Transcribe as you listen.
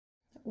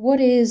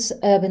What is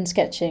urban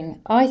sketching?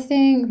 I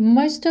think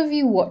most of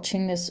you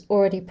watching this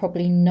already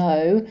probably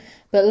know,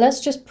 but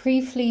let's just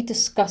briefly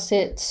discuss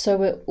it so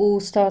we're all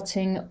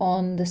starting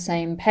on the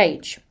same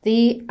page.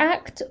 The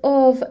act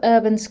of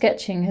urban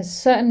sketching has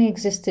certainly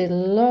existed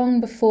long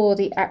before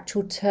the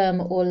actual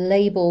term or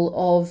label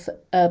of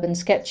urban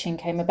sketching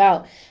came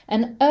about.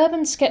 And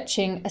urban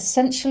sketching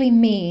essentially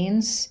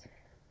means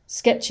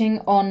sketching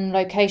on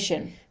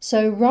location.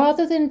 So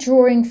rather than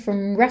drawing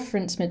from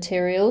reference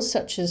materials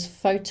such as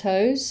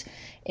photos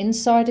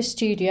inside a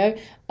studio,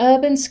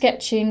 urban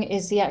sketching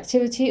is the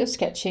activity of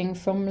sketching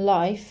from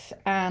life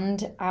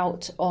and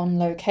out on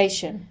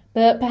location.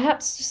 But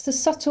perhaps just the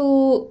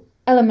subtle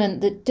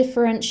element that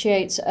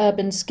differentiates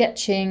urban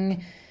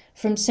sketching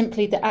from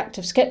simply the act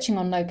of sketching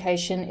on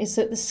location is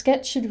that the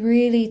sketch should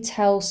really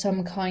tell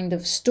some kind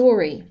of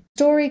story.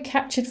 Story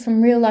captured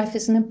from real life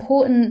is an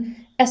important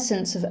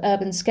essence of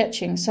urban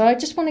sketching. So I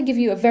just want to give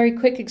you a very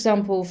quick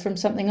example from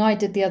something I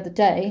did the other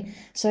day.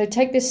 So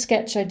take this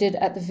sketch I did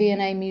at the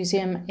V&A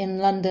Museum in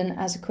London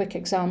as a quick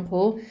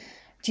example.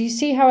 Do you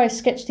see how I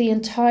sketched the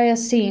entire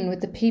scene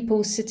with the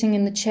people sitting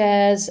in the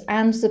chairs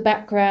and the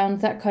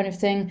background, that kind of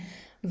thing,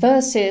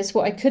 versus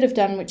what I could have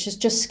done, which is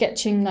just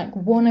sketching like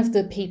one of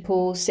the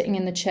people sitting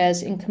in the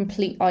chairs in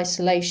complete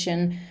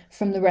isolation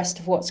from the rest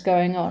of what's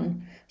going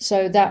on.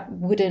 So that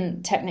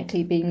wouldn't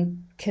technically be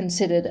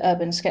considered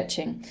urban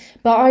sketching.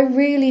 But I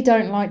really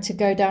don't like to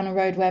go down a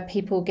road where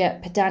people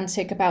get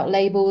pedantic about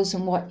labels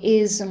and what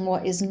is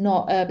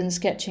not urban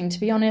sketching. To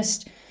be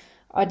honest,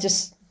 I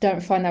just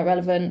don't find that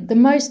relevant. The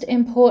most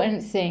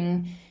important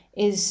thing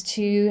is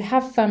to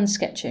have fun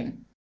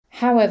sketching,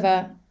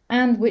 however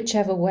and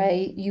whichever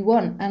way you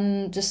want,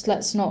 and just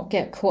let's not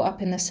get caught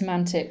up in the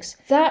semantics.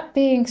 That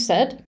being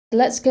said,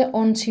 let's get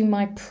on to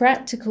my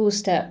practical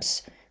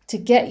steps to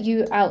get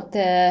you out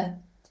there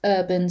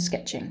urban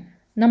sketching.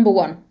 Number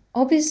one,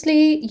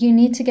 obviously you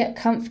need to get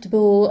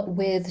comfortable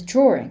with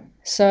drawing.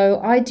 So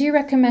I do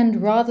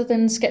recommend, rather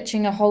than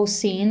sketching a whole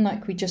scene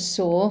like we just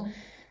saw,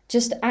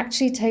 just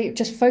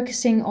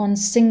focusing on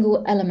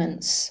single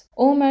elements,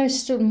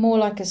 almost more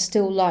like a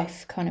still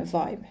life kind of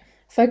vibe.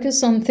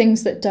 Focus on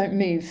things that don't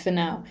move for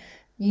now.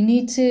 You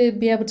need to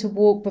be able to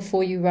walk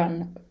before you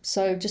run,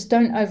 so just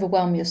don't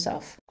overwhelm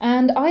yourself.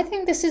 And I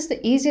think this is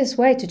the easiest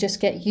way to just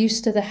get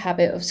used to the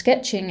habit of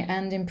sketching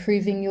and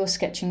improving your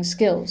sketching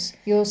skills.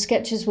 Your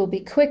sketches will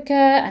be quicker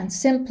and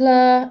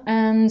simpler,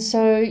 and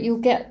so you'll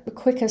get a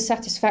quicker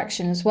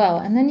satisfaction as well,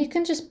 and then you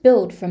can just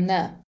build from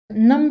there.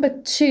 Number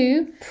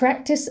two,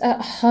 practice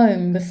at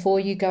home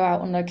before you go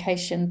out on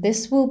location.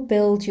 This will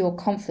build your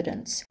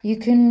confidence. You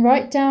can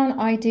write down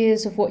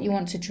ideas of what you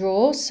want to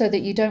draw so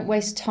that you don't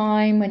waste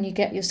time when you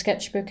get your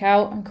sketchbook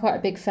out. I'm quite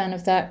a big fan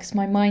of that because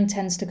my mind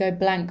tends to go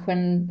blank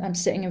when I'm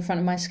sitting in front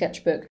of my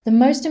sketchbook. The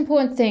most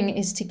important thing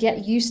is to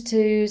get used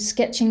to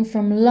sketching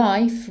from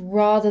life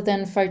rather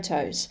than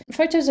photos.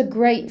 Photos are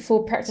great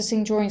for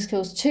practicing drawing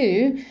skills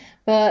too,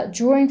 but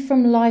drawing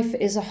from life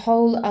is a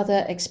whole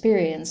other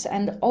experience,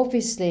 and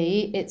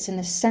obviously it's an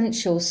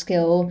essential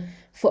skill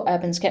for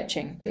urban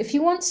sketching. If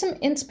you want some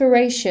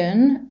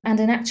inspiration and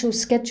an actual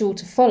schedule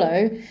to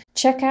follow,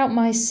 check out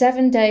my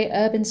 7-day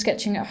urban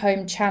sketching at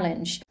home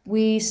challenge.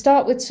 We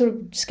start with sort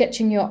of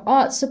sketching your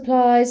art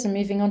supplies and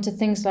moving on to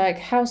things like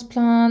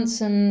houseplants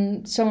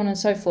and so on and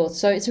so forth.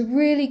 So it's a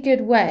really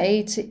good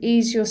way to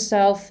ease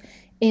yourself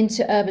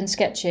into urban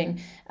sketching.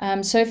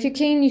 So if you're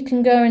keen, you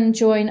can go and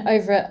join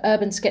over at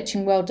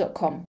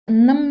urbansketchingworld.com.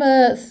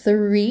 Number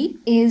 3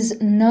 is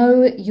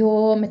know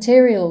your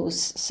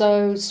materials.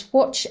 So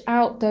swatch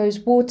out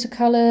those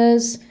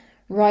watercolors,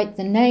 write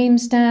the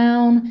names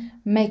down,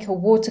 make a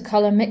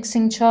watercolor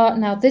mixing chart.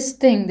 Now this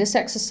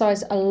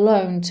exercise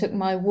alone took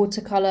my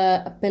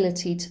watercolor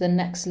ability to the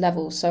next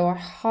level. So I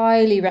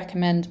highly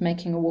recommend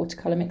making a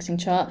watercolor mixing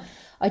chart.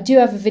 I do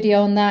have a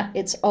video on that.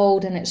 It's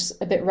old and it's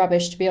a bit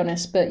rubbish, to be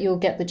honest, but you'll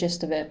get the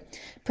gist of it.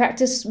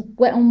 Practice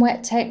wet on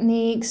wet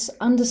techniques,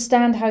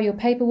 understand how your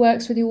paper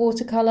works with your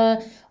watercolor.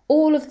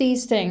 All of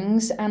these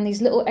things and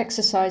these little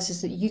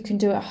exercises that you can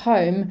do at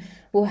home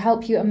will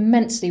help you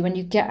immensely when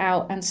you get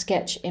out and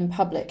sketch in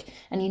public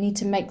and you need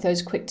to make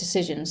those quick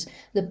decisions.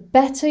 The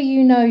better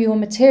you know your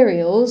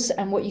materials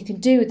and what you can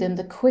do with them,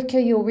 the quicker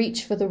you'll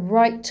reach for the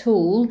right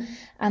tool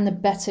and the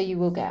better you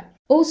will get.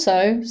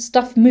 Also,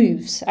 stuff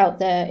moves out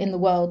there in the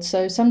world,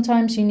 so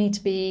sometimes you need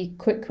to be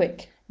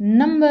quick.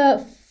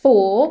 Number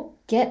 4,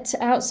 get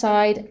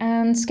outside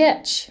and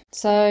sketch.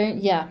 So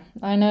yeah,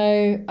 I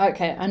know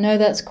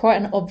that's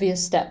quite an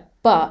obvious step,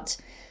 but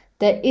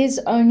there is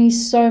only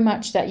so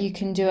much that you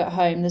can do at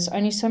home. There's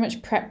only so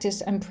much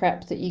practice and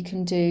prep that you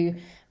can do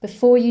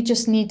before you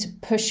just need to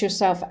push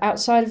yourself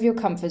outside of your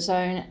comfort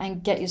zone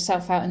and get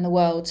yourself out in the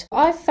world.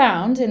 I've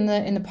found in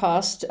the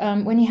past,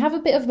 when you have a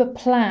bit of a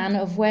plan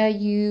of where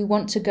you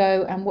want to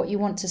go and what you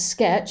want to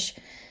sketch,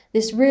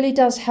 this really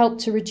does help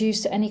to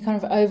reduce any kind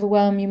of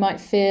overwhelm you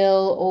might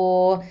feel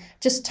or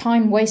just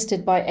time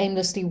wasted by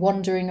aimlessly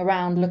wandering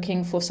around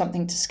looking for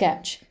something to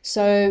sketch.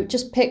 So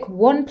just pick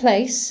one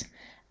place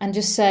and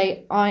just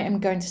say, I am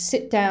going to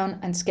sit down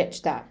and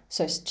sketch that.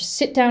 So just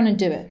sit down and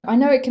do it. I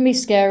know it can be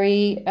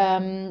scary,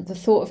 the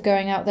thought of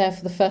going out there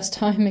for the first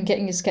time and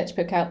getting your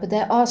sketchbook out, but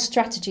there are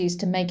strategies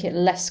to make it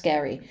less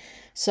scary.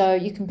 So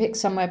you can pick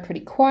somewhere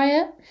pretty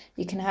quiet.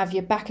 You can have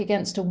your back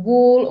against a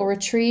wall or a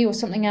tree or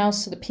something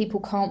else so that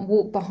people can't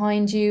walk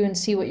behind you and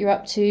see what you're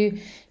up to.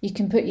 You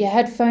can put your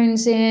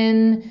headphones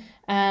in,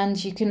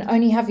 and you can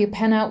only have your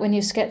pen out when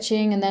you're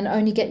sketching, and then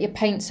only get your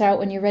paints out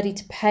when you're ready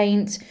to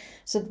paint.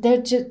 So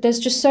there's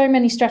just so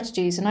many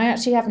strategies, and I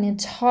actually have an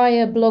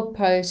entire blog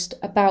post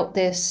about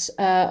this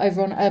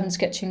over on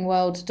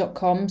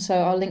urbansketchingworld.com, so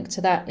I'll link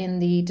to that in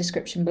the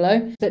description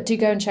below. But do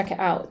go and check it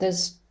out.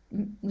 There's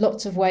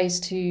lots of ways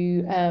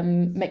to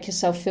make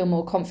yourself feel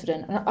more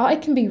confident. And I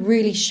can be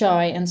really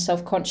shy and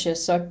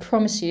self-conscious, so I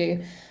promise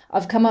you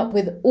I've come up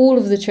with all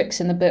of the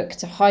tricks in the book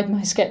to hide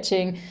my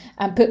sketching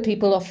and put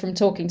people off from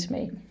talking to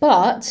me.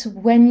 But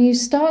when you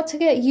start to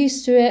get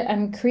used to it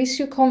and increase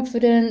your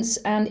confidence,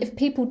 and if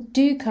people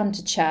do come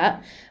to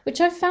chat, which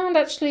I've found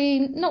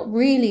actually not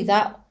really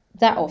that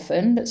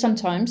often, but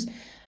sometimes,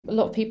 a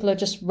lot of people are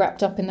just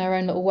wrapped up in their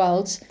own little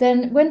worlds,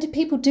 then when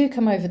people do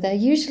come over, they're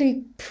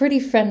usually pretty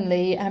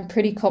friendly and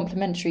pretty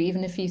complimentary,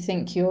 even if you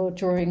think your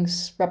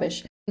drawing's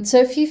rubbish. So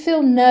if you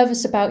feel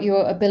nervous about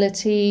your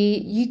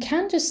ability, you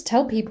can just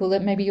tell people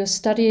that maybe you're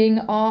studying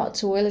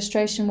art or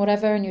illustration,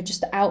 whatever, and you're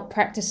just out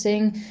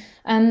practicing.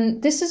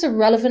 And this is a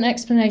relevant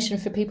explanation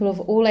for people of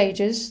all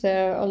ages.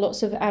 There are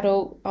lots of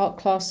adult art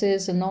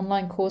classes and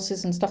online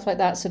courses and stuff like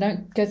that. So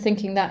don't go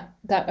thinking that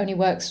that only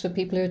works for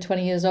people who are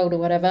 20 years old or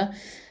whatever.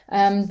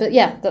 But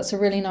yeah, that's a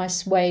really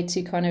nice way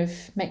to kind of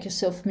make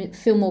yourself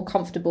feel more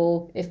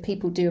comfortable if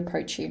people do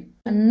approach you.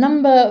 And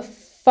number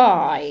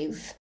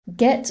 5.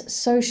 Get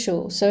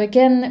social. So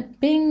again,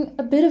 being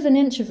a bit of an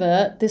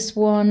introvert, this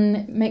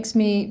one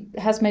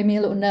has made me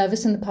a little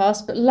nervous in the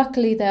past, but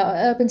luckily there are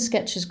urban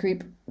sketchers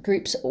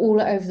groups all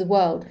over the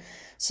world.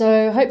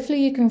 So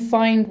hopefully you can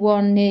find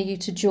one near you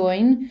to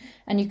join,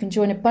 and you can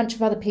join a bunch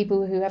of other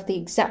people who have the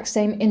exact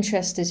same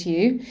interest as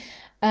you.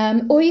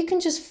 Or you can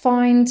just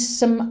find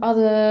some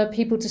other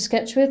people to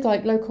sketch with,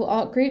 like local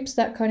art groups,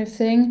 that kind of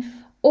thing.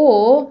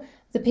 Or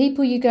the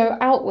people you go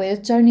out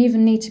with don't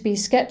even need to be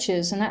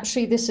sketchers. And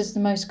actually, this is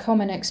the most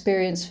common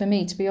experience for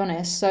me, to be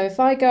honest. So if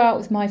I go out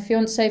with my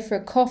fiance for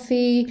a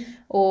coffee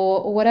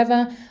or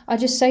whatever, I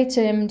just say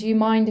to him, do you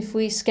mind if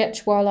we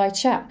sketch while I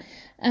chat?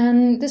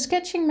 And the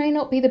sketching may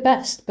not be the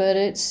best, but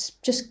it's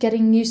just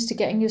getting used to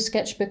getting your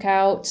sketchbook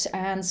out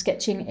and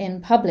sketching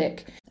in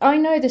public. I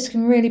know this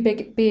can really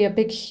be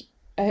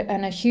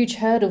a huge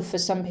hurdle for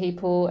some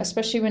people,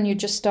 especially when you're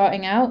just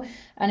starting out,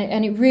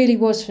 and it really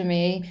was for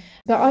me.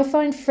 But I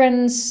find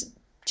friends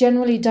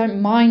generally don't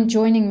mind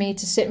joining me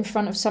to sit in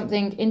front of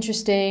something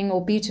interesting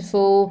or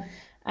beautiful,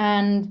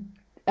 and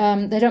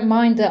they don't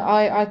mind that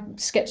I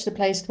sketch the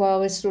place while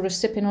we're sort of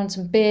sipping on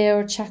some beer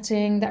or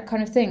chatting, that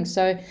kind of thing.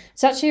 So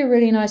it's actually a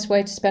really nice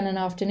way to spend an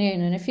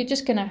afternoon. And if you're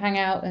just going to hang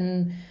out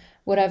and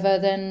whatever,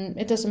 then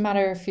it doesn't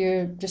matter if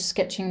you're just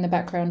sketching in the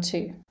background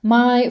too.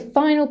 My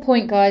final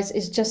point, guys,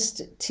 is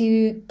just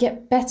to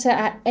get better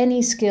at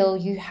any skill,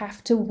 you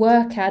have to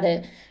work at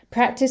it.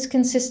 Practice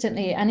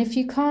consistently. And if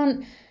you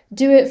can't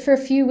do it for a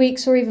few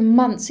weeks or even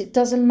months, it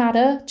doesn't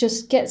matter.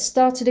 Just get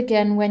started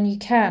again when you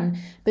can.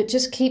 But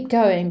just keep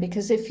going,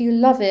 because if you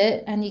love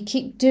it and you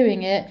keep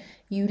doing it,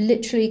 you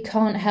literally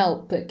can't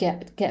help but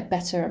get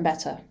better and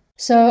better.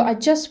 So I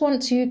just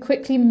want to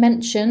quickly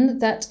mention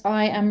that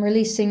I am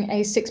releasing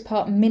a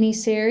 6-part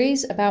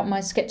mini-series about my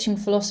sketching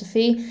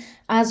philosophy,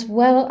 as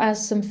well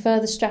as some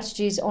further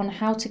strategies on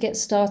how to get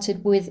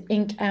started with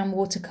ink and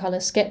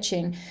watercolor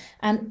sketching,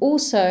 and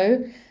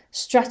also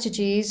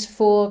strategies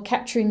for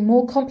capturing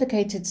more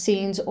complicated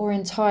scenes or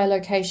entire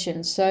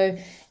locations. So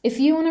if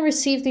you want to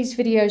receive these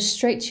videos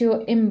straight to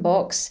your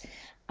inbox,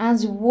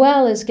 as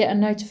well as get a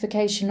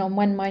notification on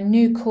when my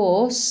new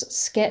course,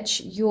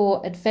 Sketch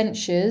Your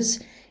Adventures,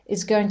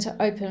 is going to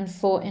open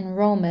for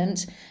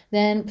enrollment,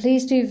 then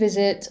please do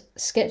visit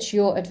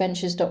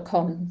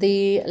sketchyouradventures.com.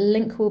 The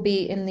link will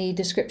be in the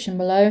description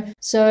below.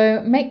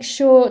 So make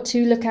sure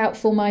to look out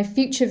for my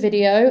future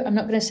video. I'm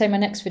not going to say my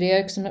next video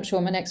because I'm not sure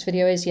what my next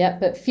video is yet,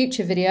 but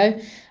future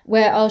video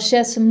where I'll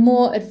share some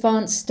more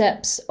advanced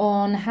steps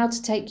on how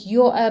to take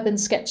your urban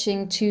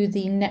sketching to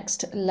the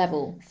next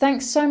level.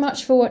 Thanks so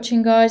much for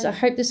watching, guys. I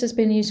hope this has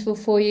been useful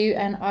for you,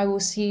 and I will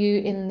see you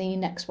in the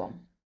next one.